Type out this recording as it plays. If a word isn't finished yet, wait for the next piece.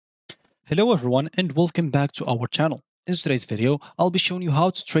Hello everyone and welcome back to our channel. In today's video, I'll be showing you how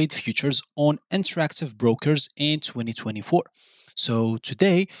to trade futures on Interactive Brokers in 2024. So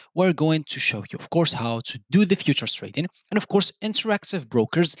today, we're going to show you, of course, how to do the futures trading. And of course, Interactive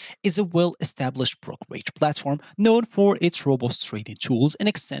Brokers is a well-established brokerage platform known for its robust trading tools and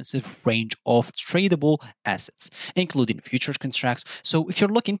extensive range of tradable assets, including futures contracts. So if you're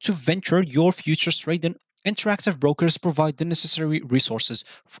looking to venture your futures trading, Interactive brokers provide the necessary resources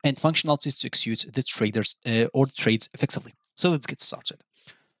and functionalities to execute the traders or the trades effectively. So let's get started.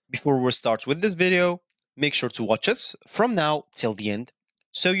 Before we start with this video, make sure to watch us from now till the end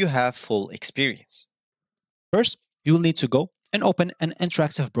so you have full experience. First, you will need to go and open an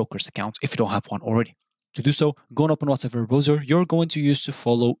Interactive Brokers account if you don't have one already. To do so, go and open whatever browser you're going to use to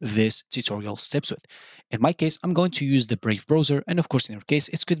follow this tutorial steps with. In my case, I'm going to use the Brave browser, and of course, in your case,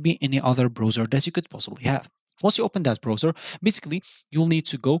 it could be any other browser that you could possibly have. Once you open that browser, basically, you'll need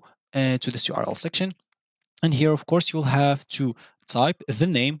to go to this URL section, and here, of course, you'll have to type the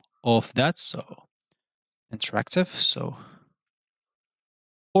name of that. So, Interactive. So,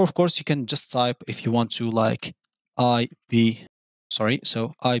 or of course, you can just type if you want to like IBKR,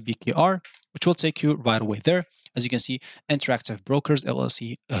 which will take you right away there. As you can see, Interactive Brokers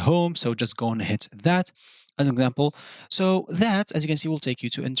LLC home. So just go and hit that as an example. So that, as you can see, will take you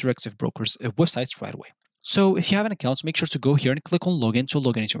to Interactive Brokers websites right away. So if you have an account, make sure to go here and click on login to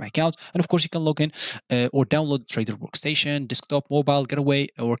log in into your account. And of course, you can log in or download Trader Workstation, desktop, mobile, getaway,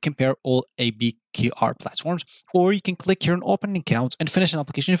 or compare all ABKR platforms. Or you can click here on open an account and finish an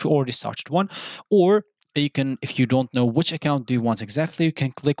application if you already started one. Or you can, if you don't know which account do you want exactly, you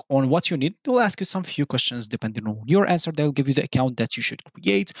can click on what you need. They'll ask you some few questions. Depending on your answer, they'll give you the account that you should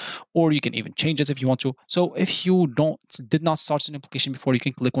create, or you can even change it if you want to. So if you did not start an application before, you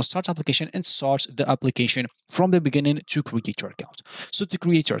can click on start application and start the application from the beginning to create your account. So to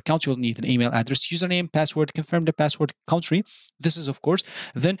create your account, you'll need an email address, username, password, confirm the password, country. This is of course,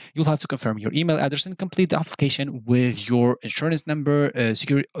 then you'll have to confirm your email address and complete the application with your insurance number,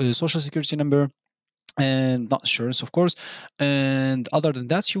 social security number, and not insurance, of course. And other than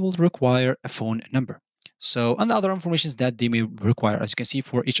that, you will require a phone number. So, and the other information that they may require, as you can see,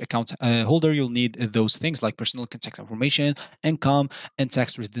 for each account holder, you'll need those things like personal contact information, income, and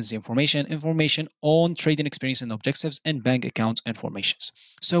tax residency information, information on trading experience and objectives, and bank account informations.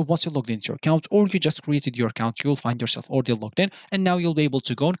 So once you logged into your account or you just created your account, you'll find yourself already logged in, and now you'll be able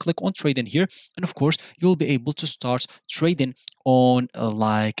to go and click on trading here, and of course, you'll be able to start trading on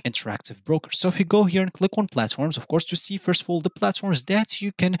like Interactive Brokers. So if you go here and click on platforms, of course, to see first of all the platforms that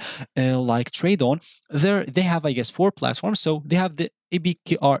you can like trade on, there they have, I guess, 4 platforms. So they have the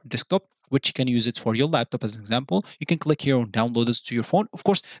ABKR desktop, which you can use it for your laptop as an example. You can click here on download this to your phone. Of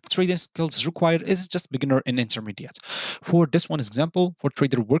course, the trading skills required is just beginner and intermediate. For this one example, for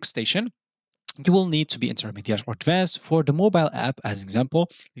Trader Workstation, you will need to be intermediate or advanced. For the mobile app, as example,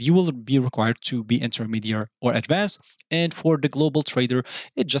 you will be required to be intermediate or advanced. And for the global trader,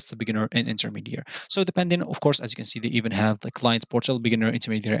 it's just a beginner and intermediate. So depending, of course, as you can see, they even have the client portal, beginner,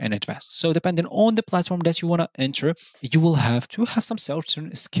 intermediate, and advanced. So depending on the platform that you want to enter, you will have to have some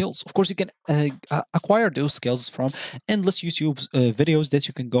certain skills. Of course, you can acquire those skills from endless YouTube videos that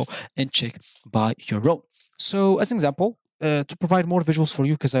you can go and check by your own. So as an example, to provide more visuals for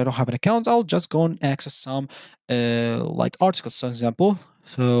you, because I don't have an account, I'll just go and access some like articles, for example.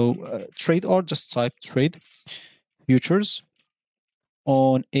 So trade art, just type trade futures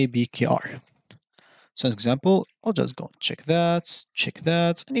on ABKR. So as example, I'll just go and check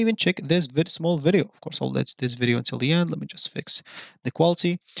that, and even check this very small video. Of course, I'll let this video until the end. Let me just fix the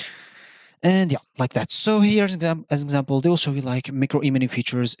quality. And yeah, like that. So here as an example, they will show you like micro E-mini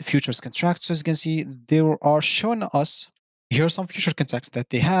futures contracts. So as you can see, they are showing us here are some future contracts that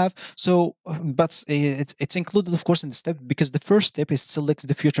they have. So, but it's included, of course, in the step, because the first step is select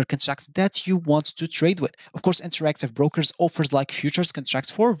the future contracts that you want to trade with. Of course, Interactive Brokers offers like futures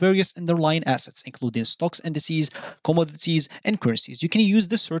contracts for various underlying assets, including stocks, indices, commodities, and currencies. You can use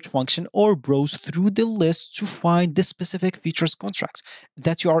the search function or browse through the list to find the specific futures contracts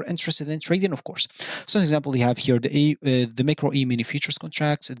that you are interested in trading, of course. So, an example, you have here the micro E mini futures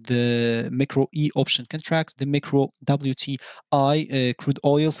contracts, the micro E option contracts, the micro WT crude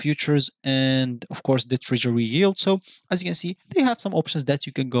oil futures, and of course the treasury yield. So as you can see, they have some options that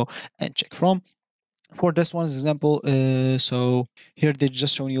you can go and check from. For this one, as example, so here they're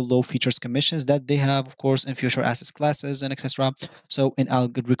just showing you low features commissions that they have, of course, in future assets classes and etc. So in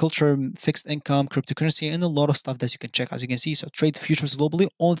agriculture, fixed income, cryptocurrency, and a lot of stuff that you can check, as you can see. So trade futures globally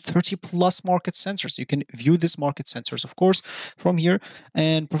on 30 plus market sensors. You can view this market sensors, of course, from here,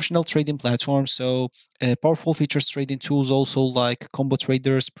 and professional trading platforms. So powerful features trading tools also like combo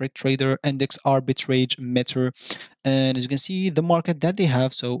trader, spread trader, index arbitrage, meter, and as you can see the market that they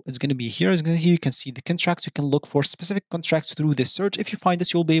have, so it's going to be here. As you can see the contracts. You can look for specific contracts through this search. If you find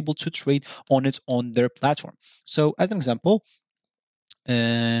it, you'll be able to trade on it on their platform. So as an example,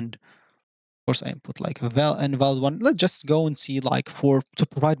 and of course I input like a valid one. Let's just go and see like for to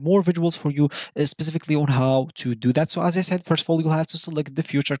provide more visuals for you specifically on how to do that. So as I said, first of all, you'll have to select the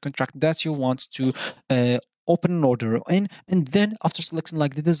future contract that you want to open an order in, and then after selecting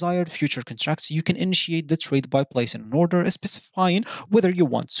like the desired future contracts, you can initiate the trade by placing an order specifying whether you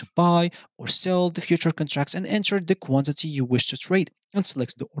want to buy or sell the future contracts and enter the quantity you wish to trade, and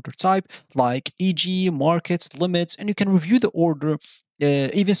select the order type like e.g. markets, limits, and you can review the order,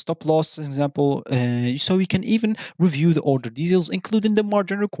 even stop loss, as example. So you can even review the order details, including the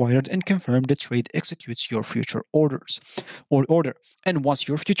margin required, and confirm the trade executes your future orders or order. And once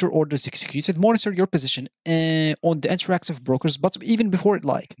your future order is executed, monitor your position on the interactive brokers. But even before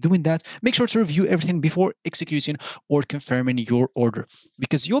like doing that, make sure to review everything before executing or confirming your order,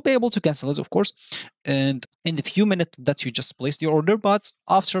 because you'll be able to cancel it, of course, and in the few minutes that you just placed your order, but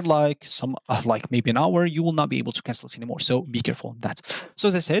after like some like maybe an hour, you will not be able to cancel it anymore. So be careful on that. So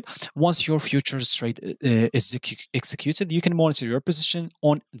as I said, once your futures trade is executed, you can monitor your position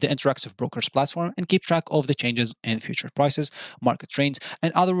on the interactive brokers platform and keep track of the changes in future prices, market trends,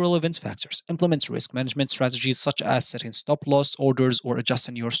 and other relevant factors. Implement risk management strategies such as setting stop loss orders or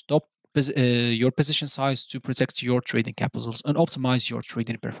adjusting your position size to protect your trading capitals and optimize your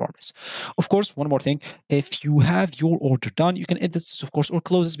trading performance. Of course, one more thing, if you have your order done, you can edit this, of course, or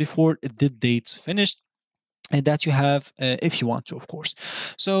close this before the date's finished, and that you have if you want to, of course.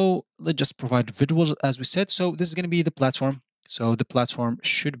 So let's just provide visuals as we said. So this is going to be the platform. So the platform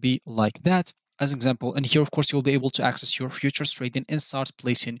should be like that as an example, and here of course you'll be able to access your futures trading and start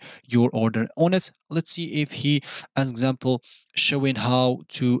placing your order on it. Let's see if he, as an example, showing how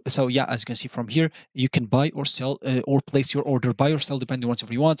to. So yeah, as you can see from here, you can buy or sell or place your order, buy or sell depending on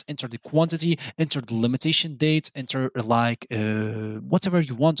whatever you want. Enter the quantity, enter the limitation date, enter like whatever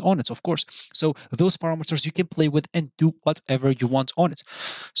you want on it, of course. So those parameters you can play with and do whatever you want on it.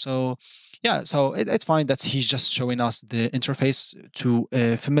 So yeah, so it's fine that he's just showing us the interface to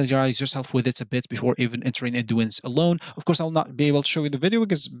familiarize yourself with it a bit before even entering and doing it alone. Of course, I'll not be able to show you the video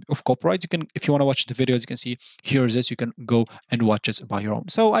because of copyright. You can, if you want to watch the video, as you can see, here is this. You can go and watch it by your own.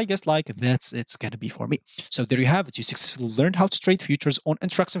 So I guess like that's it's gonna be for me. So there you have it. You successfully learned how to trade futures on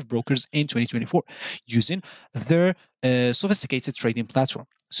interactive brokers in 2024 using their sophisticated trading platform.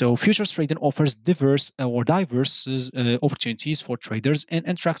 So futures trading offers diverse opportunities for traders, and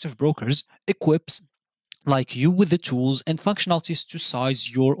interactive brokers equips like you with the tools and functionalities to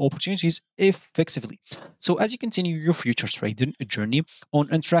size your opportunities effectively. So as you continue your future trading journey on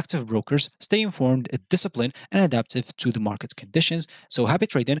interactive brokers, stay informed, disciplined, and adaptive to the market conditions. So happy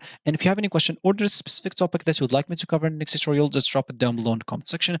trading. And if you have any question or there's a specific topic that you would like me to cover in the next tutorial, just drop it down below in the comment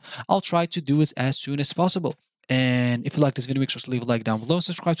section. I'll try to do it as soon as possible. And if you like this video, make sure to leave a like down below.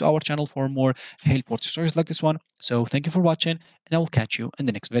 Subscribe to our channel for more helpful tutorials like this one. So thank you for watching, and I will catch you in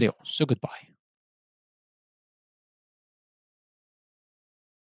the next video. So goodbye.